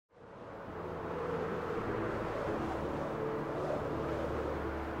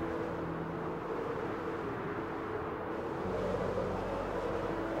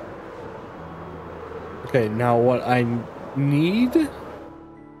Okay, now what I need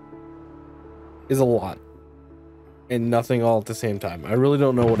is a lot. And nothing all at the same time. I really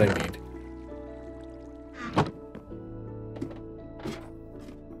don't know what I need.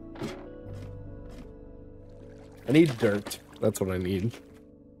 I need dirt. That's what I need.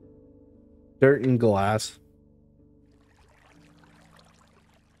 Dirt and glass.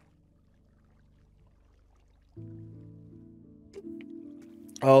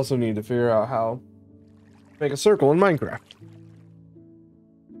 I also need to figure out how to make a circle in Minecraft.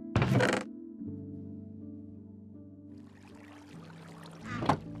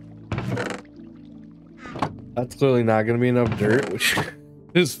 That's clearly not going to be enough dirt, which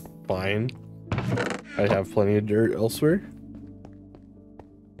is fine. I have plenty of dirt elsewhere.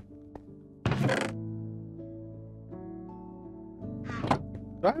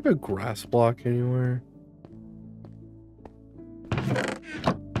 Do I have a grass block anywhere?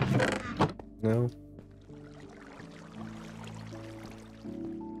 No.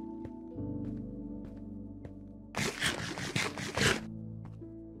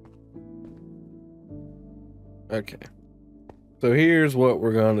 Okay. So here's what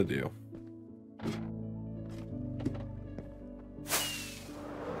we're gonna do.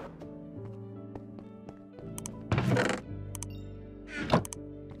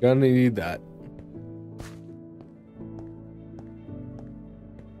 Gonna need that.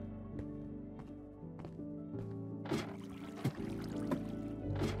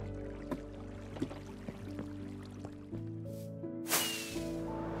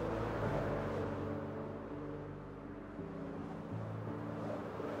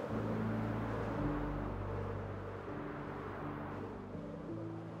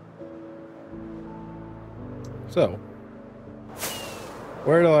 So,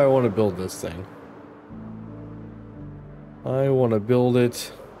 where do I want to build this thing? I want to build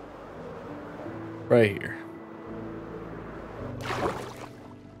it right here.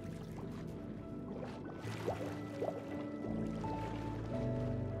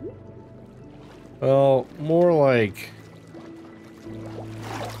 Well, more like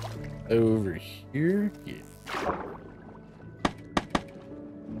over here. Yeah.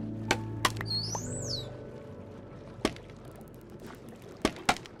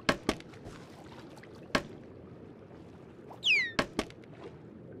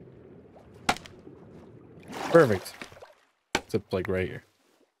 Perfect. Except like right here.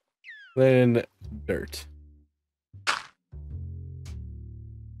 Then dirt.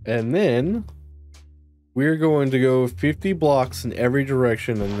 And then we're going to go 50 blocks in every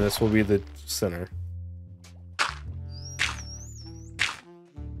direction, and this will be the center.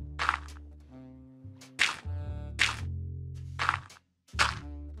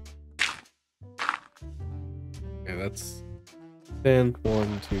 Okay, that's 10,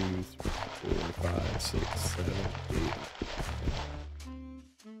 1, 2, 3, 4, 5, 6, 7, 8.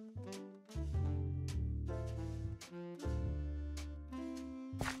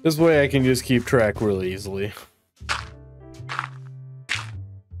 This way I can just keep track really easily.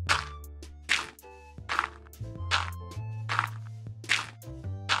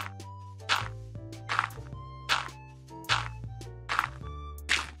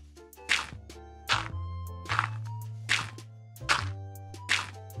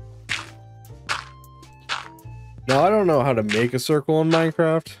 Now, I don't know how to make a circle in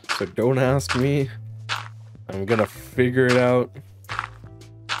Minecraft, so don't ask me. I'm gonna figure it out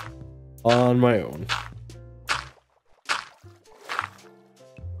on my own.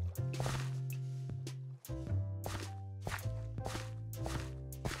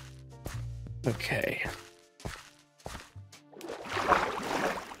 Okay.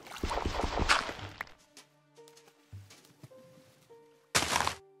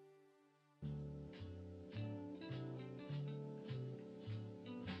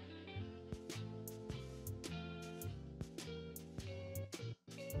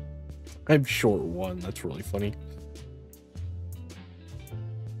 I'm short one. That's really funny.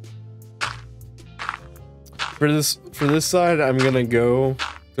 For this side, I'm gonna go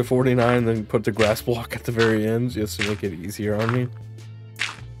to 49, then put the grass block at the very end just to make it easier on me.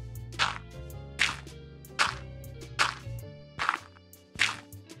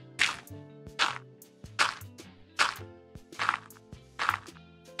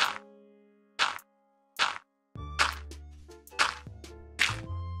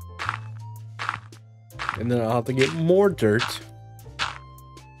 And then I'll have to get more dirt,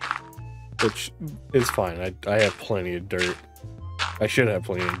 which is fine. I have plenty of dirt. I should have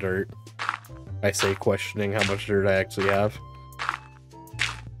plenty of dirt. I say questioning how much dirt I actually have.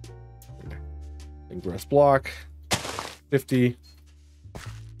 And grass block, 50.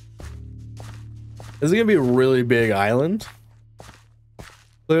 Is it gonna be a really big island?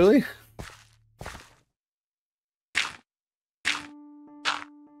 Clearly.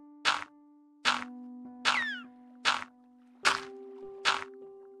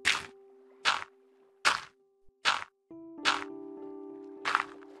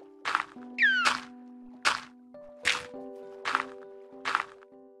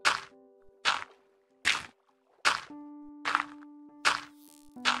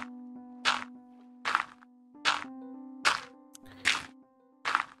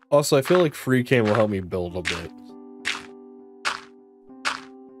 Also, I feel like free cam will help me build a bit.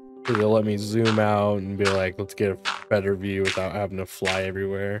 They'll let me zoom out and be like, let's get a better view without having to fly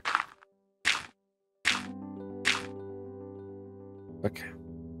everywhere. Okay.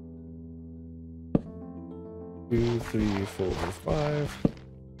 2, 3, 4, 5.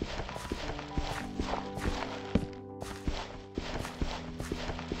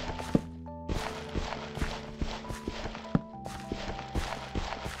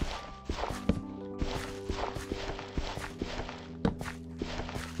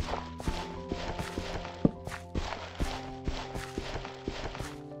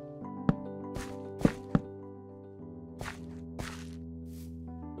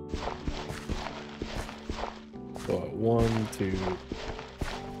 So 1, 2,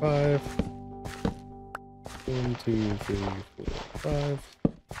 5. 1, 2, 3, 4, 5.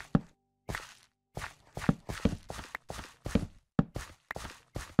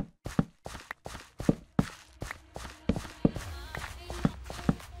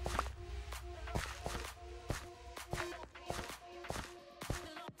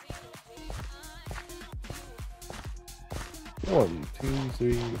 One, 2,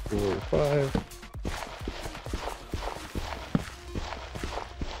 3, 4, 5.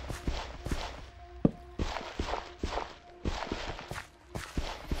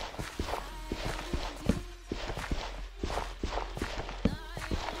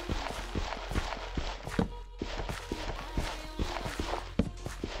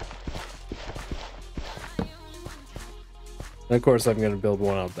 And of course, I'm going to build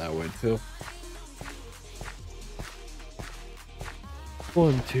one out that way too.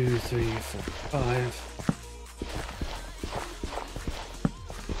 1, 2, 3, 4, 5.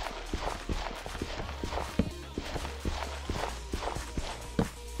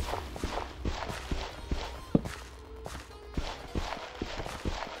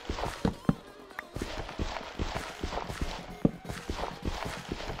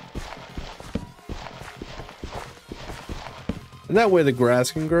 And that way the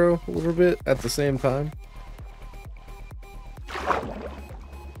grass can grow a little bit at the same time.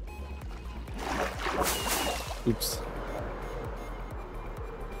 Oops.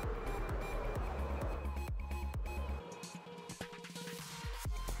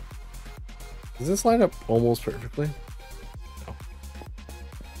 Does this line up almost perfectly? No.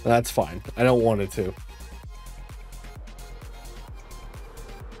 That's fine. I don't want it to.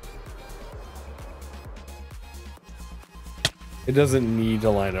 It doesn't need to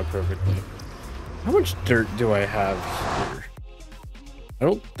line up perfectly. How much dirt do I have here? I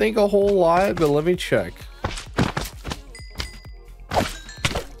don't think a whole lot, but let me check.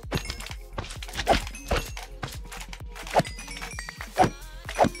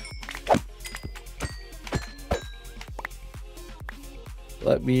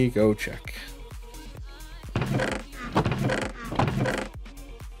 Let me go check.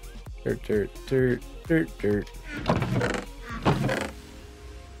 Dirt, dirt, dirt, dirt, dirt.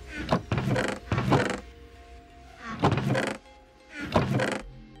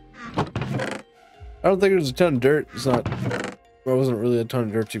 I don't think there's a ton of dirt. It's not. There wasn't really a ton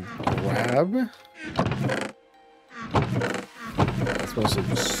of dirt to grab. It's mostly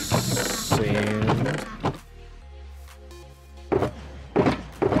just sand.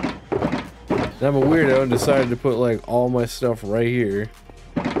 And I'm a weirdo and decided to put like all my stuff right here.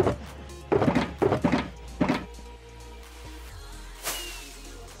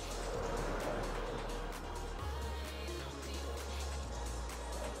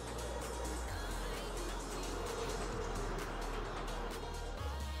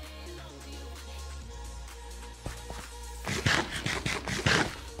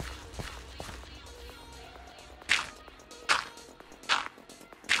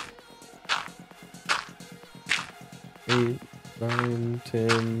 Eight, 9,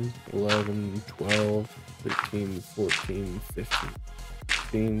 10, 11, 12, 13, 14, 15,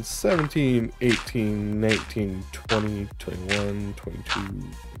 16, 17, 18, 19, 20, 21, 22,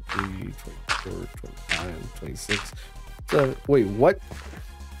 23, 24, 25, 26. Wait, what?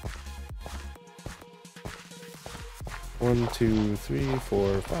 1, 2, 3,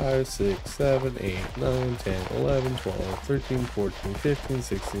 4, 5, 6, 7, 8, 9, 10, 11, 12, 13, 14, 15,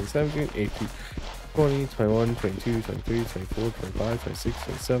 16, 17, 18, 20, 21, 22, 23, 24, 25, 26,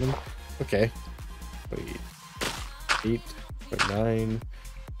 27. Okay. 28, 29,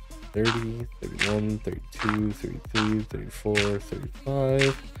 30, 31, 32, 33, 34,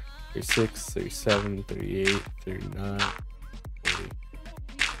 35, 36, 37, 38, 39, 40.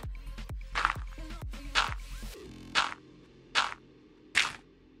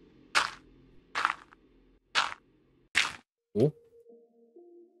 Cool.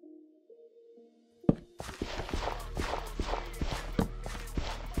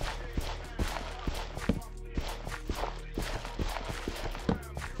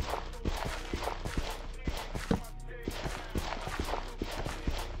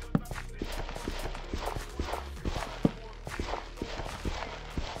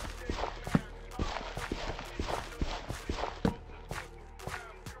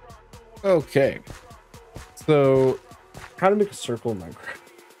 Okay, so how to make a circle in Minecraft.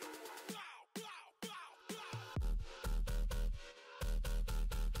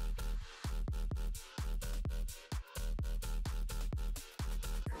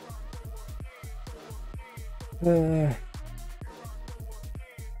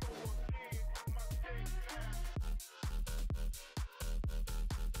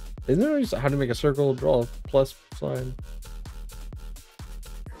 Isn't there just how to make a circle, draw a plus sign?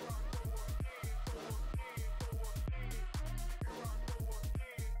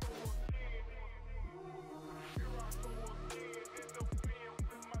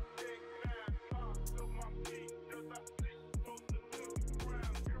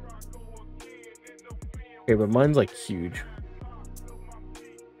 Okay, but mine's like huge.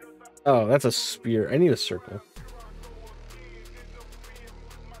 Oh, that's a spear. I need a circle.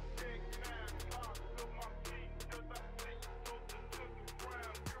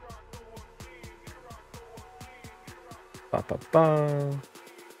 Ba ba ba.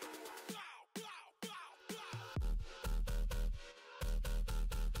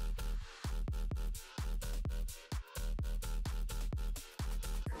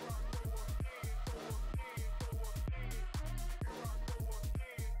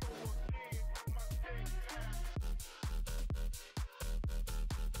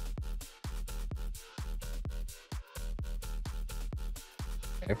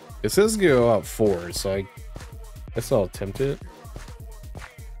 Okay. It says go out 4, so I guess I'll attempt it.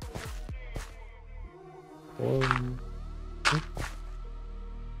 1.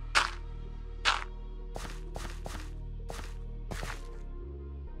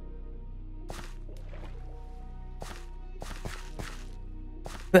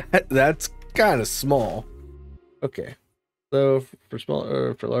 That's kind of small. Okay, so for small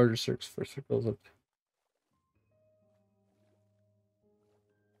or for larger circles, for circles up.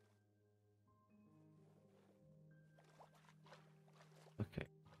 Okay.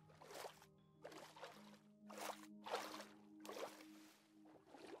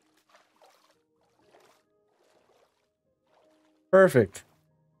 Perfect.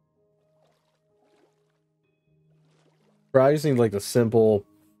 I just need like the simple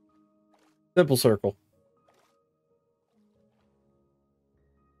circle.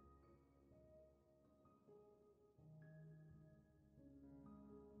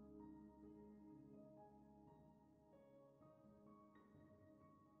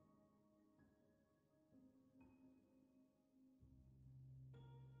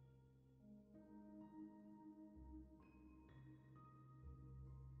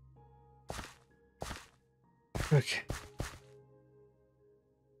 Okay.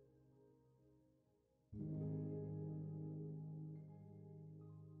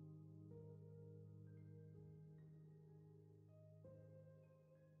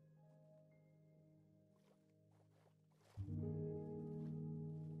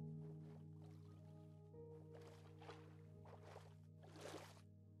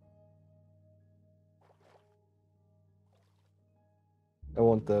 I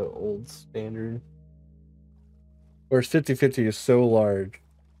want the old standard. Whereas 50/50 is so large.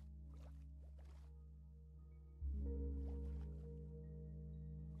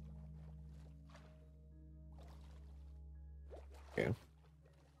 Okay.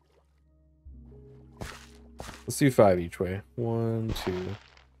 Let's do 5 each way. 1, 2.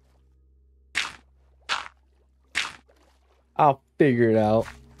 I'll figure it out.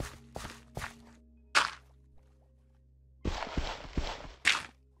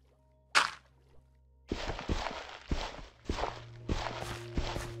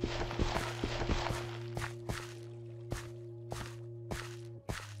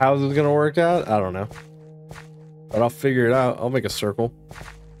 How's this gonna work out? I don't know. But I'll figure it out. I'll make a circle.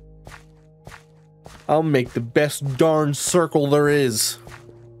 I'll make the best darn circle there is.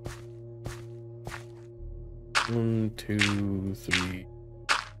 1, 2, 3,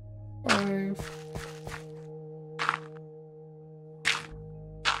 5.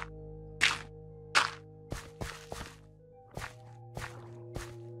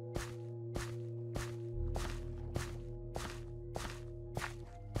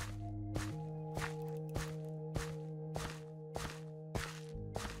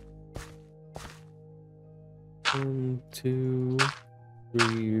 One, 2,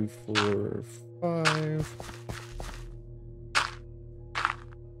 3, 4, 5.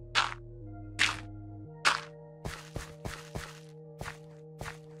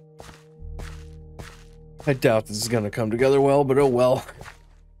 I doubt this is gonna come together well, but oh well.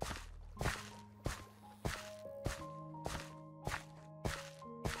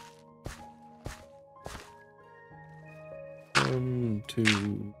 One,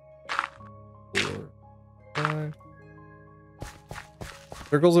 2, 4, 5.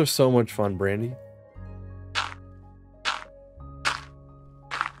 Circles are so much fun, Brandy.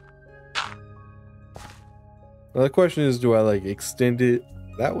 Now the question is, do I like extend it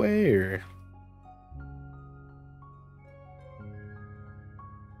that way or?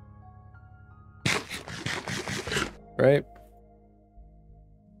 Right?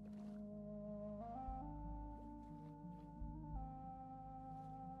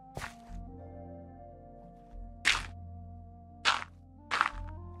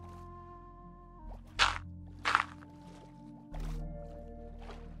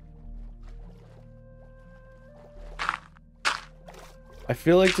 I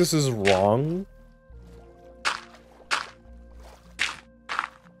feel like this is wrong.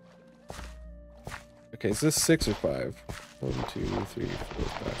 Okay, is this 6 or 5? 1, 2, 3, 4,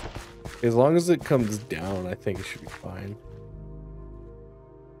 5. As long as it comes down, I think it should be fine.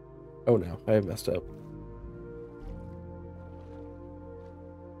 Oh no, I messed up.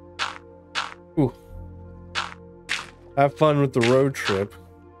 Ooh. Have fun with the road trip.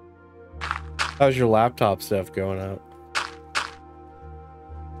 How's your laptop stuff going out?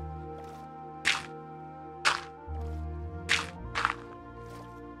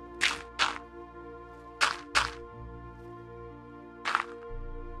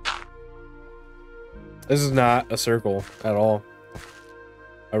 This is not a circle at all.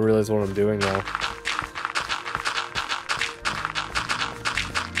 I realize what I'm doing now.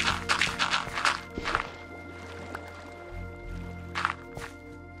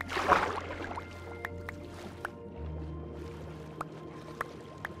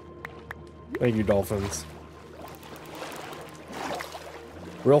 Thank you, dolphins.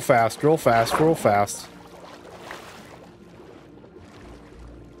 Real fast, real fast, real fast.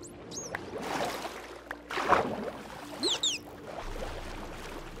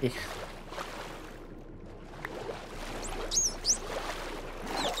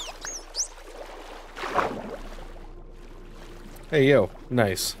 Hey, yo,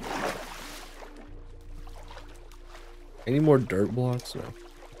 nice. Any more dirt blocks? No.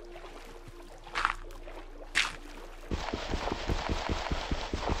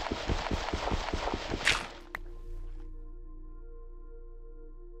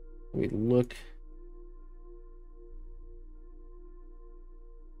 Wait, look.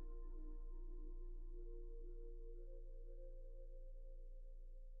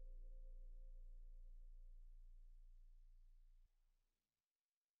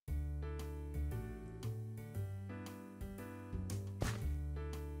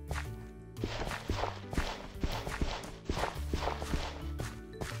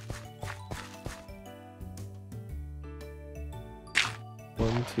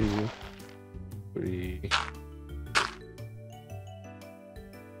 One, 2, 3.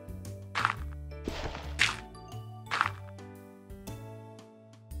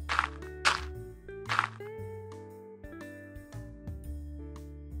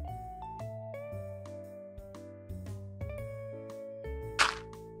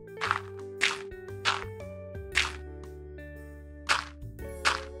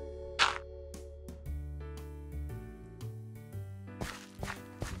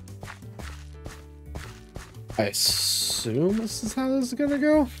 I assume this is how this is gonna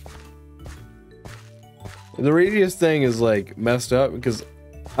go. The radius thing is like messed up because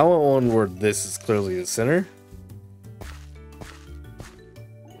I want one where this is clearly the center.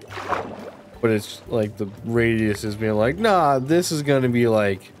 But it's like the radius is being like, nah, this is gonna be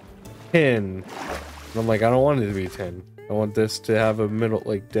like 10. And I'm like, I don't want it to be 10. I want this to have a middle,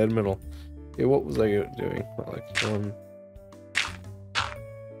 like dead middle. Okay, what was I doing? Like 1.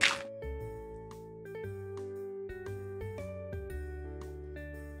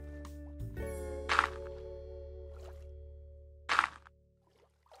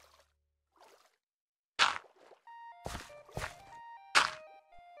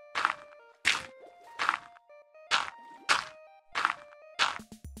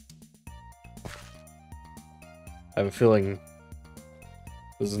 I have a feeling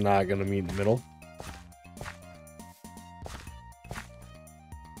this is not going to meet in the middle.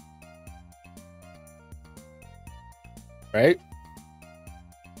 Right?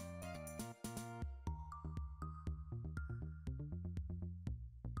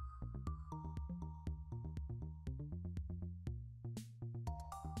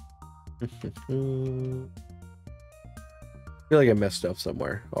 I feel like I messed up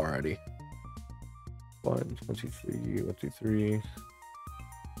somewhere already. 1, 2, 3, 1, 2, 3.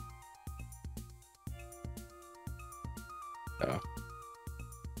 Oh.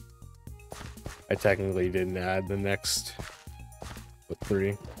 I technically didn't add the next with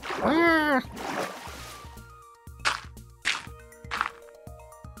 3. Ah!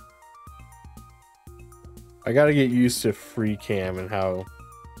 I gotta get used to free cam and how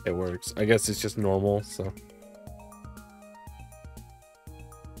it works. I guess it's just normal, so.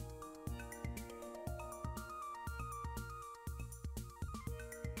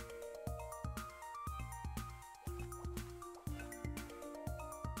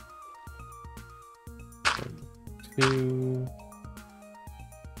 Two.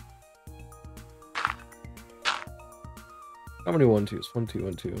 How many 1, 2s? 1, 2,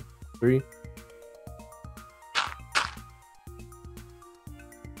 1, 2, 3.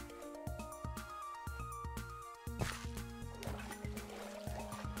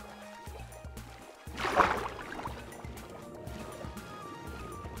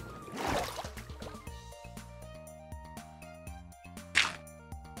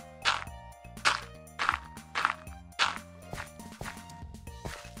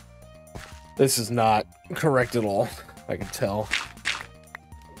 This is not correct at all. I can tell.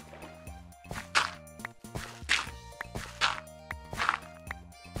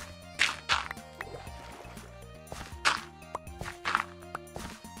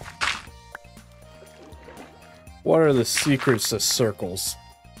 What are the secrets to circles?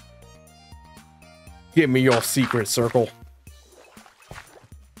 Give me your secret circle.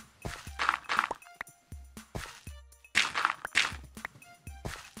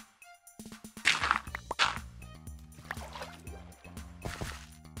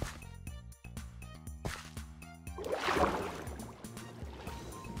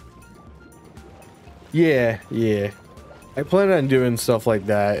 Yeah. I plan on doing stuff like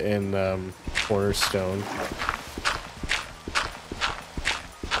that in Cornerstone.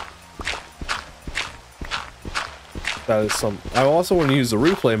 That is some. I also want to use the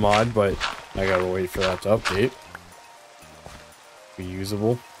replay mod, but I gotta wait for that to update. Be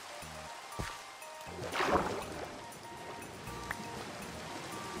usable.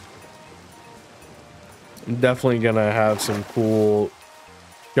 I'm definitely gonna have some cool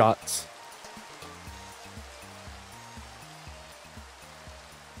shots.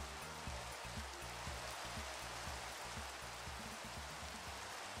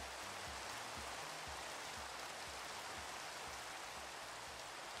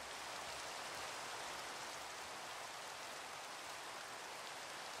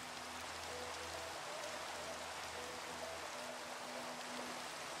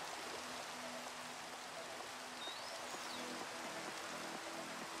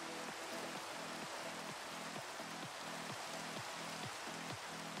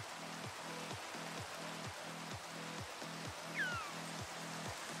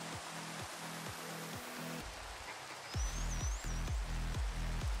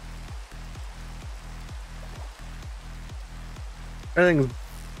 Everything's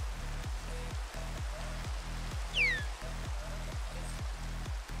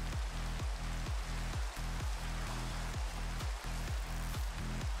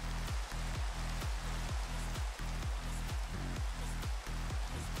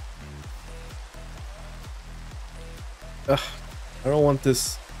I don't want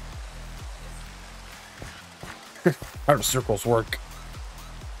this. How do circles work?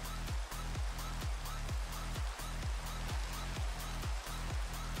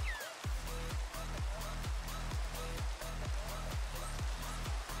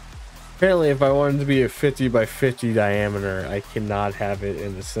 Apparently, if I wanted to be a 50 by 50 diameter, I cannot have it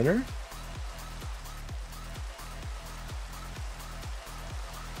in the center.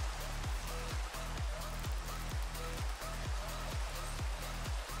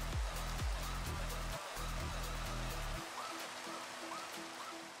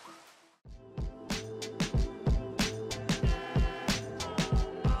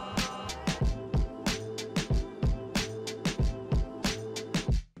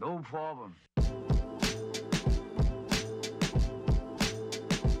 No problem.